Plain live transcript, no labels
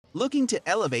Looking to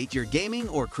elevate your gaming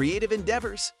or creative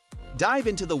endeavors? Dive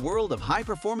into the world of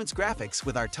high-performance graphics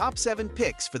with our top 7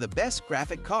 picks for the best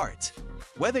graphic cards.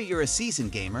 Whether you're a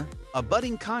seasoned gamer, a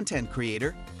budding content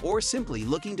creator, or simply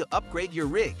looking to upgrade your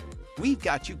rig, we've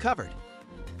got you covered.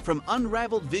 From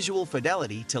unrivaled visual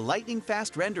fidelity to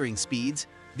lightning-fast rendering speeds,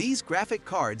 these graphic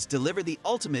cards deliver the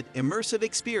ultimate immersive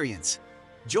experience.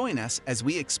 Join us as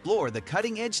we explore the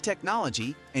cutting-edge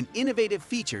technology and innovative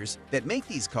features that make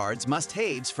these cards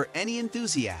must-haves for any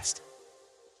enthusiast.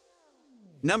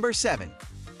 Number 7.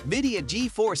 NVIDIA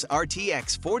GeForce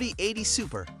RTX 4080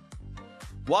 Super.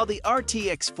 While the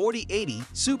RTX 4080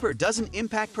 Super doesn't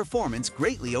impact performance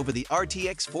greatly over the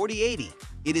RTX 4080,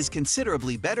 it is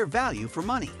considerably better value for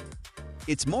money.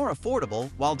 It's more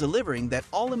affordable while delivering that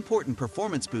all-important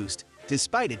performance boost,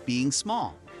 despite it being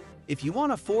small. If you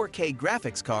want a 4K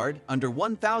graphics card under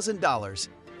 $1,000,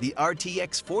 the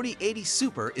RTX 4080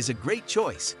 Super is a great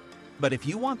choice. But if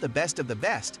you want the best of the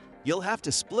best, you'll have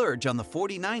to splurge on the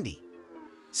 4090.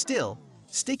 Still,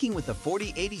 sticking with the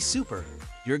 4080 Super,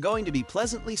 you're going to be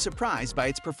pleasantly surprised by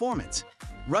its performance.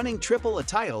 Running AAA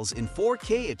titles in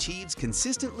 4K achieves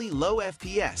consistently low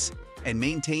FPS and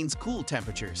maintains cool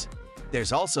temperatures.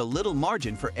 There's also little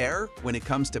margin for error when it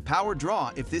comes to power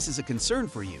draw if this is a concern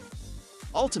for you.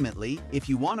 Ultimately, if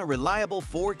you want a reliable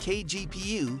 4K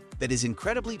GPU that is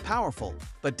incredibly powerful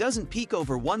but doesn't peak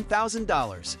over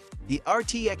 $1,000, the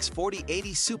RTX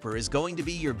 4080 Super is going to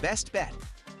be your best bet.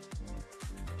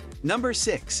 Number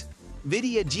 6.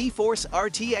 NVIDIA GeForce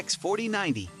RTX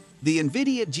 4090. The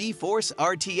NVIDIA GeForce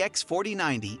RTX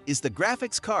 4090 is the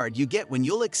graphics card you get when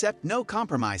you'll accept no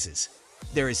compromises.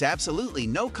 There is absolutely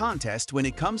no contest when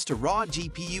it comes to raw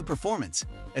GPU performance,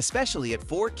 especially at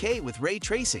 4K with ray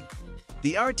tracing.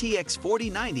 The RTX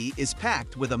 4090 is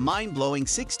packed with a mind-blowing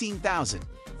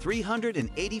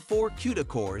 16,384 CUDA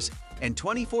cores and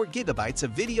 24 GB of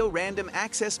video random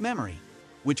access memory,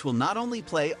 which will not only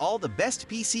play all the best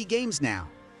PC games now,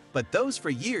 but those for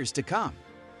years to come.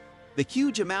 The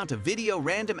huge amount of video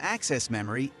random access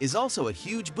memory is also a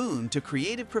huge boon to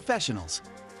creative professionals.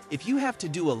 If you have to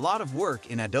do a lot of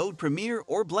work in Adobe Premiere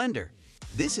or Blender,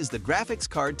 this is the graphics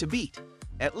card to beat.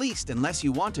 At least unless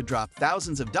you want to drop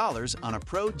thousands of dollars on a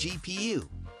pro GPU.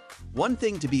 One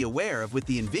thing to be aware of with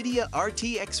the NVIDIA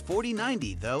RTX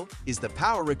 4090, though, is the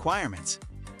power requirements.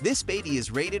 This baby is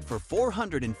rated for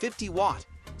 450 watt,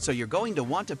 so you're going to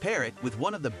want to pair it with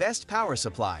one of the best power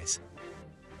supplies.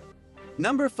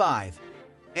 Number 5.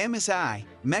 MSI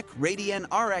Mech Radeon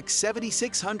RX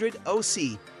 7600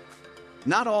 OC.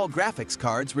 Not all graphics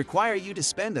cards require you to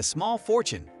spend a small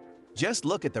fortune. Just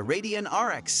look at the Radeon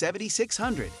RX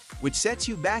 7600, which sets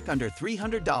you back under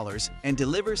 $300 and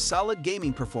delivers solid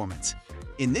gaming performance.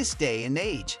 In this day and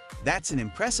age, that's an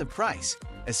impressive price,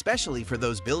 especially for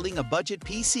those building a budget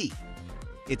PC.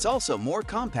 It's also more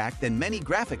compact than many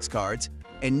graphics cards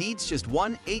and needs just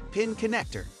one 8-pin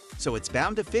connector, so it's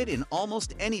bound to fit in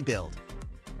almost any build.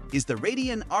 Is the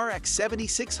Radeon RX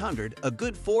 7600 a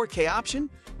good 4K option?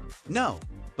 No.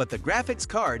 But the graphics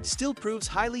card still proves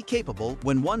highly capable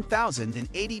when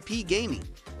 1080p gaming.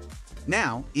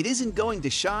 Now, it isn't going to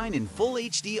shine in full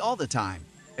HD all the time,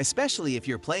 especially if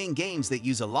you're playing games that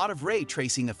use a lot of ray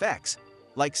tracing effects,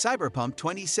 like Cyberpunk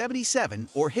 2077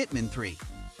 or Hitman 3.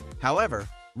 However,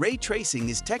 ray tracing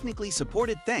is technically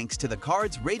supported thanks to the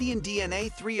card's Radeon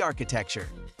DNA 3 architecture,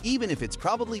 even if it's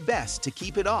probably best to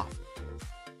keep it off.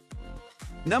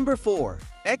 Number 4.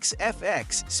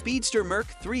 XFX Speedster Merc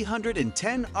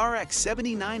 310 RX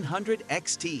 7900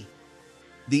 XT.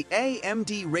 The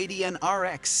AMD Radeon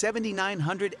RX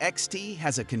 7900 XT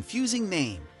has a confusing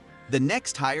name. The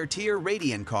next higher-tier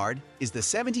Radeon card is the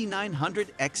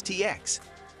 7900 XTX.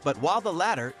 But while the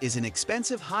latter is an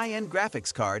expensive high-end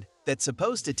graphics card that's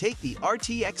supposed to take the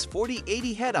RTX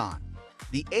 4080 head-on,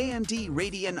 the AMD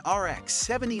Radeon RX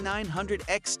 7900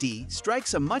 XT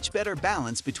strikes a much better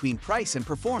balance between price and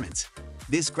performance.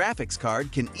 This graphics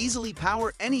card can easily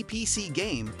power any PC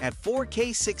game at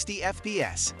 4K 60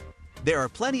 FPS. There are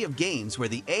plenty of games where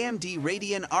the AMD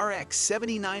Radeon RX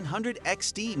 7900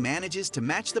 XT manages to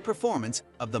match the performance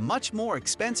of the much more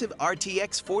expensive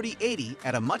RTX 4080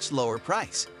 at a much lower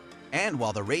price. And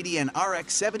while the Radeon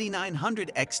RX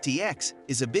 7900 XTX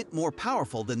is a bit more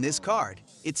powerful than this card,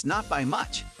 it's not by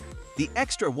much. The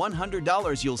extra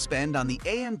 $100 you'll spend on the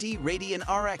AMD Radeon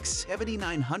RX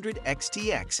 7900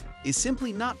 XTX is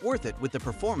simply not worth it with the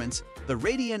performance the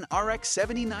Radeon RX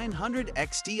 7900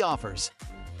 XT offers.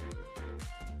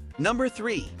 Number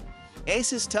 3.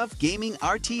 Asus TUF Gaming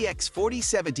RTX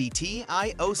 4070 Ti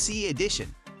OC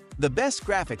Edition. The best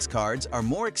graphics cards are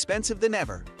more expensive than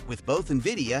ever, with both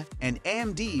NVIDIA and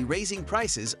AMD raising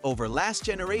prices over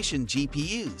last-generation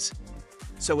GPUs.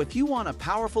 So if you want a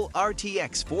powerful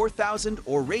RTX 4000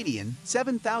 or Radeon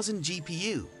 7000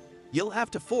 GPU, you'll have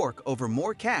to fork over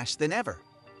more cash than ever.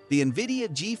 The NVIDIA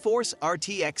GeForce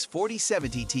RTX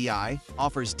 4070 Ti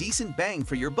offers decent bang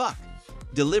for your buck,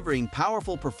 delivering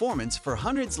powerful performance for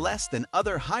hundreds less than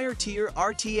other higher-tier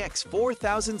RTX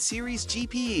 4000 series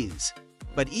GPUs.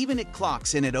 But even it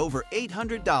clocks in at over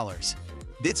 $800.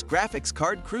 This graphics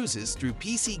card cruises through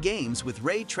PC games with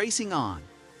ray tracing on.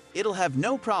 It'll have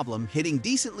no problem hitting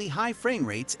decently high frame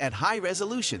rates at high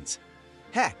resolutions.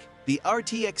 Heck, the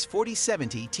RTX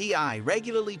 4070 Ti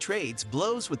regularly trades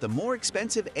blows with the more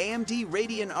expensive AMD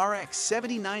Radeon RX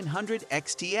 7900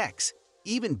 XTX,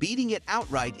 even beating it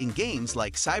outright in games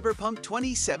like Cyberpunk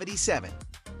 2077.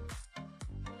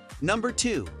 Number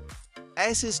 2.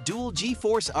 Asus Dual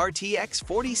GeForce RTX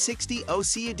 4060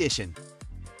 OC Edition.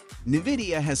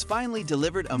 NVIDIA has finally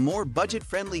delivered a more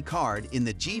budget-friendly card in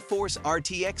the GeForce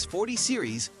RTX 40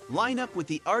 series lineup with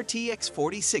the RTX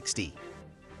 4060.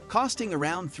 Costing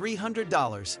around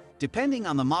 $300, depending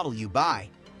on the model you buy,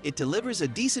 it delivers a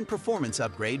decent performance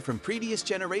upgrade from previous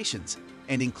generations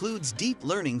and includes Deep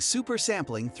Learning Super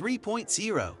Sampling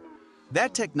 3.0.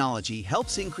 That technology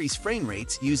helps increase frame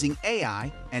rates using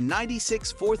AI and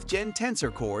 96 4th-gen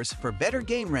tensor cores for better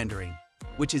game rendering,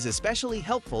 which is especially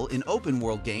helpful in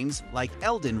open-world games like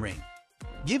Elden Ring.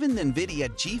 Given the NVIDIA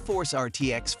GeForce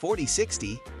RTX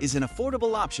 4060 is an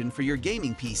affordable option for your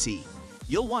gaming PC,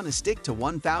 you'll want to stick to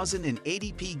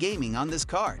 1080p gaming on this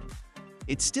card.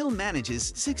 It still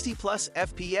manages 60+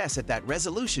 FPS at that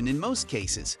resolution in most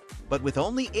cases, but with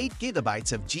only 8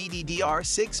 GB of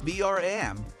GDDR6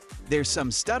 VRAM, there's some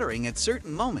stuttering at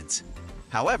certain moments.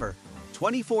 However,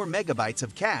 24 MB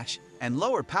of cache and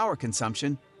lower power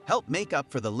consumption help make up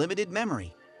for the limited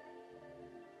memory.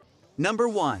 Number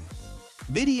 1.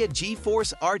 NVIDIA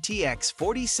GeForce RTX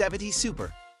 4070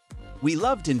 Super. We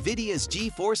loved NVIDIA's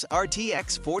GeForce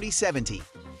RTX 4070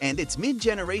 and its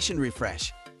mid-generation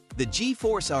refresh. The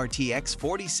GeForce RTX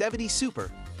 4070 Super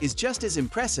is just as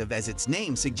impressive as its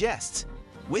name suggests.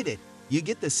 With it, you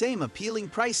get the same appealing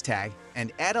price tag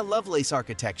and add a Lovelace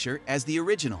architecture as the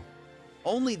original.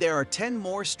 Only there are 10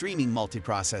 more streaming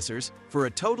multiprocessors for a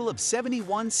total of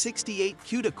 7168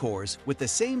 CUDA cores with the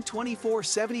same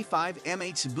 2475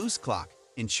 mHz boost clock,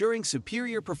 ensuring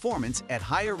superior performance at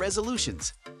higher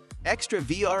resolutions. Extra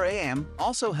VRAM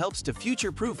also helps to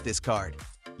future-proof this card.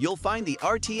 You'll find the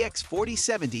RTX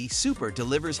 4070 Super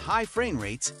delivers high frame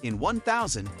rates in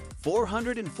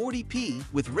 1440p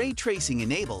with ray tracing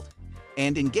enabled.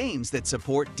 And in games that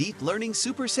support Deep Learning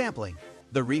Super Sampling,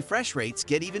 the refresh rates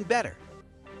get even better.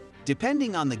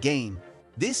 Depending on the game,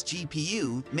 this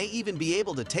GPU may even be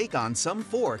able to take on some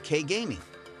 4K gaming.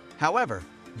 However,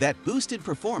 that boosted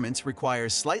performance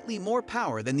requires slightly more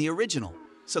power than the original,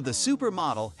 so the Super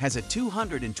model has a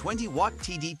 220-watt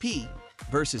TDP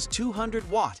versus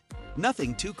 200-watt,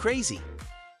 nothing too crazy.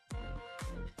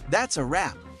 That's a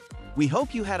wrap. We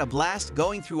hope you had a blast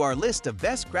going through our list of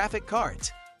best graphic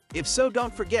cards. If so,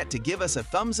 don't forget to give us a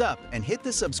thumbs up and hit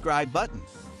the subscribe button.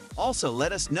 Also,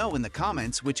 let us know in the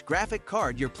comments which graphic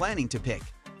card you're planning to pick.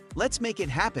 Let's make it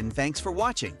happen. Thanks for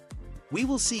watching. We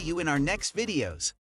will see you in our next videos.